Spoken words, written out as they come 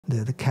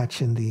the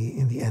catch in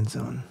the end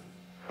zone.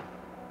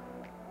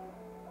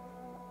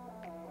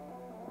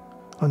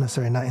 Oh no,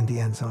 sorry, not in the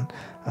end zone.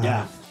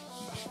 Yeah,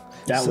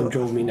 that one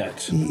drove me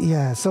nuts.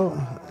 Yeah, so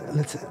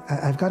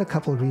I've got a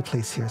couple of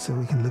replays here, so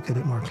we can look at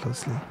it more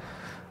closely.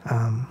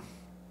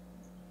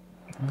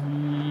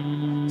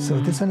 So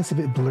this one is a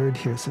bit blurred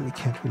here, so we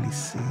can't really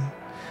see.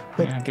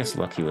 But yeah, I guess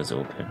Lucky was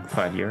open.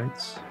 5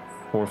 yards,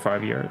 4 or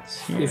 5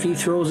 yards. Yeah. If he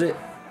throws it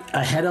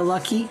ahead of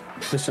Lucky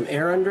with some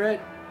air under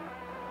it,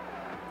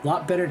 a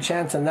lot better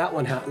chance on that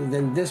one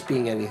than this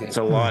being anything. It's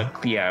a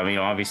lot. Yeah, I mean,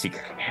 obviously,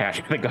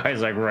 Hatcher, the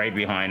guy's like right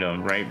behind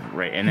him, right,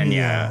 and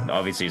then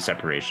obviously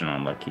separation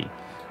on Lucky.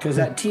 Because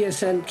that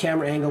TSN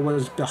camera angle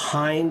was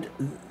behind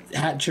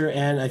Hatcher,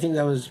 and I think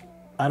that was,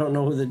 I don't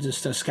know who the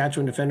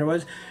Saskatchewan defender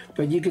was,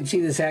 but you could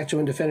see the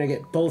Saskatchewan defender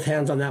get both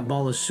hands on that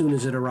ball as soon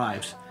as it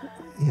arrives.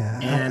 Yeah.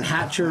 And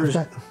Hatcher's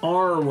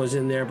arm was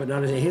in there, but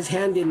not his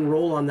hand didn't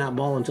roll on that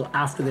ball until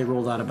after they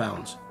rolled out of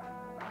bounds.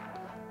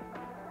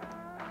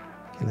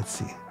 Okay, let's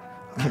see.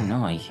 I don't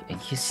know.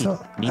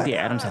 Maybe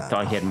Adams had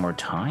thought he had more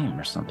time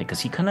or something, because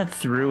he kind of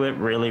threw it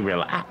really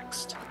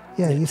relaxed.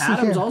 Yeah, you see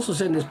Adams here, also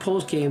said in his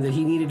post game that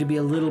he needed to be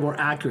a little more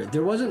accurate.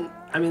 There wasn't.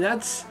 I mean,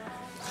 that's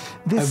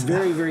a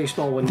very, very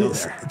small window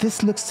there.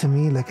 This looks to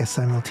me like a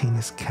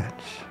simultaneous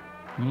catch.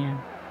 Yeah.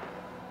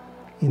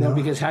 You know,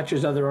 because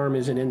Hatcher's other arm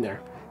isn't in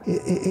there.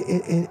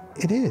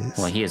 It is.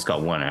 Well, he has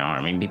got one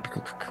arm. I mean,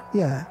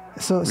 yeah.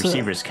 So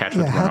receivers catch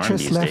with one arm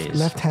Hatcher's these days.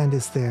 left hand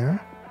is there.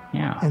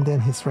 Yeah. And then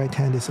his right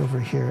hand is over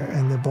here,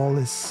 and the ball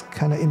is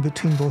kind of in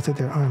between both of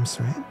their arms,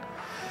 right?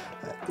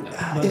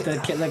 But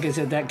like I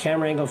said, that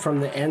camera angle from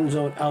the end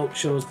zone out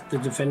shows the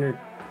defender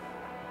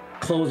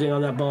closing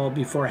on that ball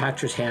before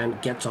Hatcher's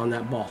hand gets on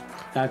that ball.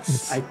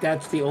 That's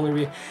the only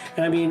reason.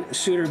 And I mean,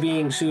 Suter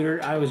being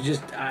Suter, I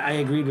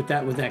agreed with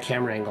that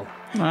camera angle.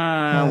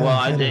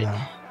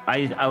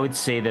 I would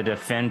say the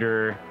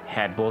defender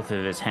had both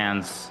of his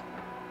hands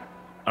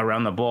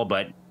around the ball,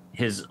 but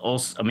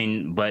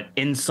but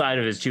inside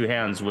of his two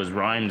hands was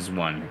Hatcher's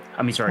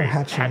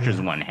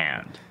one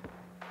hand.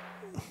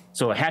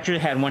 So Hatcher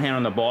had one hand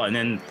on the ball, and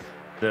then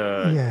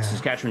the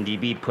Saskatchewan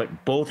DB put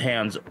both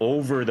hands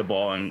over the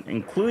ball,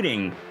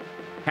 including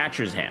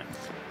Hatcher's hand.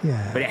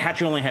 Yeah. But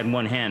Hatcher only had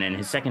one hand, and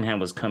his second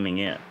hand was coming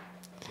in.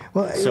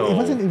 Well, it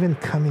wasn't even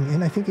coming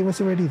in. I think it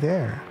was already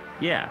there.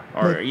 Yeah,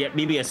 or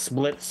maybe a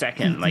split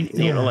second.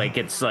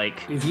 It's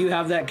like... If you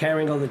have that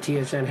camera angle that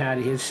TSN had,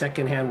 his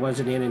second hand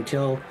wasn't in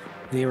until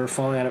they were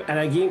falling out of... And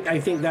I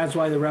think that's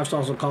why the refs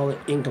also call it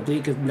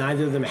incomplete, because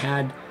neither of them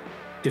had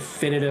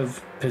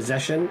definitive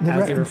possession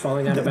as they were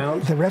falling out of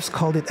bounds. The refs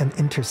called it an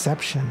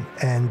interception.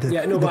 And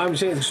but I'm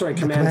saying,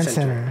 command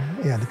center.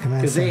 Yeah, the command center.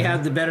 Because they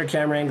had the better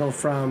camera angle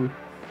from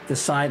the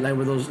sideline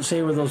where the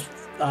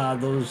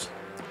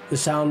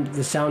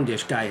sound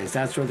dish guy is.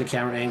 That's where the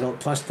camera angle,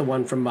 plus the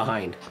one from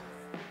behind.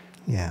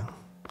 Yeah.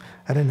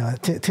 I don't know.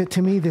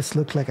 To me, this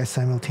looked like a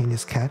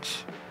simultaneous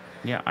catch.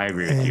 Yeah, I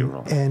agree with you,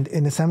 Ron. And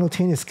in a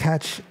simultaneous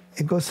catch,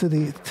 it goes to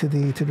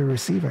the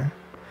receiver.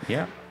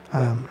 Yeah.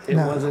 It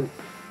wasn't.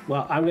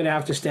 Well, I'm going to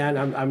have to stand.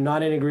 I'm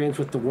not in agreement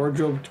with the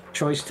wardrobe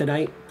choice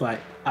tonight, but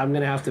I'm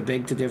going to have to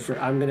beg to differ.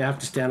 I'm going to have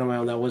to stand on my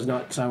own. That was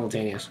not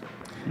simultaneous.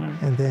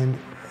 And then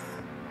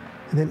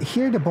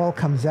here the ball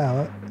comes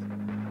out,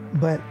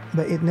 but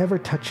it never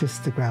touches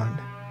the ground.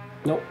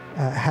 Nope.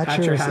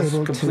 Hatcher has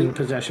complete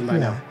possession by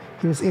now.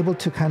 He was able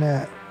to kind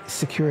of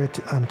secure it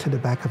to the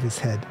back of his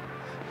head.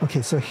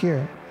 Okay, so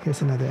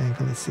here's another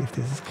angle. Let's see if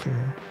this is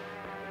clearer.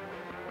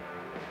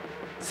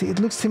 See, it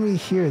looks to me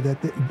here that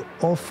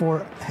all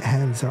four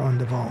hands are on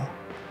the ball.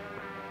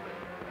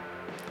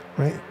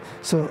 Right?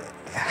 So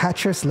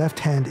Hatcher's left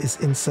hand is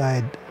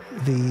inside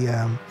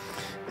the...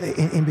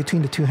 in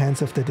between the two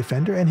hands of the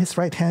defender, and his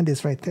right hand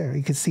is right there.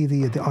 You can see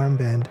the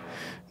armband,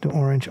 the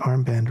orange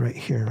armband right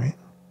here, right?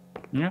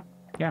 Yeah,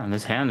 and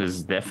his hand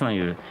is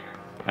definitely...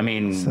 I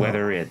mean,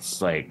 whether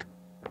it's like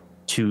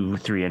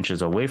 2-3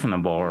 inches away from the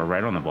ball or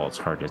right on the ball, it's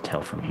hard to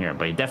tell from here.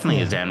 But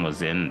definitely his hand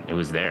was in. It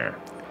was there.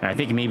 And I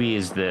think maybe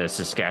the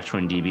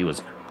Saskatchewan DB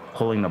was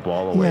pulling the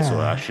ball away, so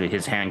actually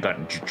his hand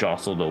got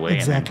jostled away.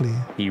 Exactly.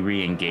 And he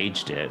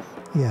re-engaged it.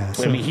 Yeah.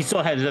 But, I mean, he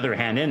still had his other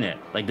hand in it.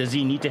 Like, does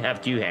he need to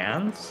have two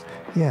hands?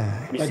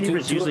 Yeah.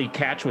 Receivers usually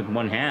catch with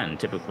one hand,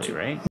 typically, right?